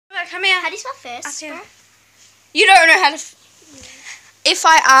No, come here. How do you spell first? Up here. You don't know how to...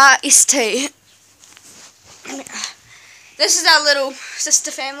 F-I-R-S-T. This is our little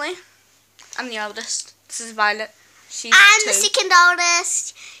sister family. I'm the oldest. This is Violet. She's I'm 2. the second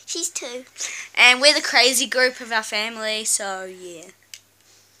oldest. She's 2. And we're the crazy group of our family, so yeah.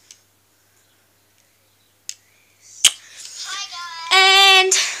 Hi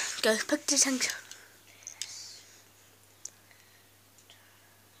And go pick the tongue.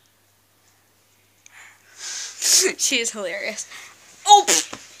 She is hilarious. Oh,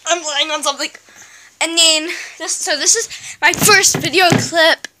 I'm lying on something. And then this is my first video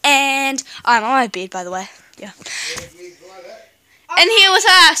clip, and I'm on my bed, by the way. Yeah. And here with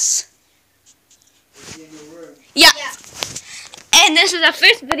us. Yeah. And this is our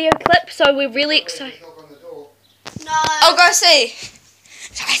first video clip, so we're really excited. No. I'll go see.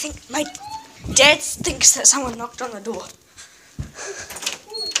 So I think my dad thinks that someone knocked on the door.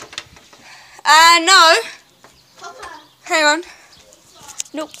 No. Papa. Hang on.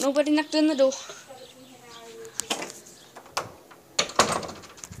 Nope, nobody knocked on the door.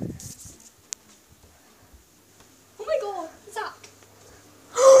 Oh my god, what's up?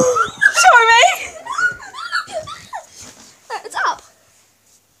 Sorry. It's up.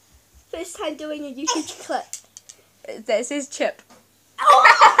 First time doing a YouTube clip. This is Chip. Oh,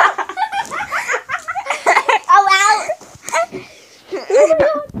 wow.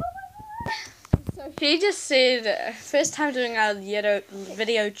 So she just said, first time doing our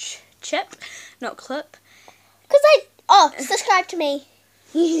video chip, not clip. Subscribe to me.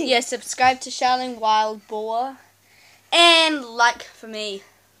 Yeah, subscribe to Charlene Wild Boar. And like for me.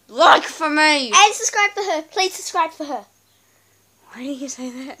 Like for me! And subscribe for her. Please subscribe for her. Why did you say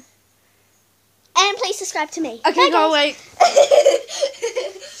that? And please subscribe to me. Okay, go away.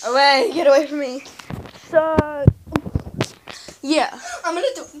 Away, get away from me. So, yeah. I'm gonna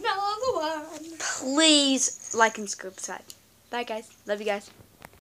do another one. Please like and subscribe. Bye guys. Love you guys.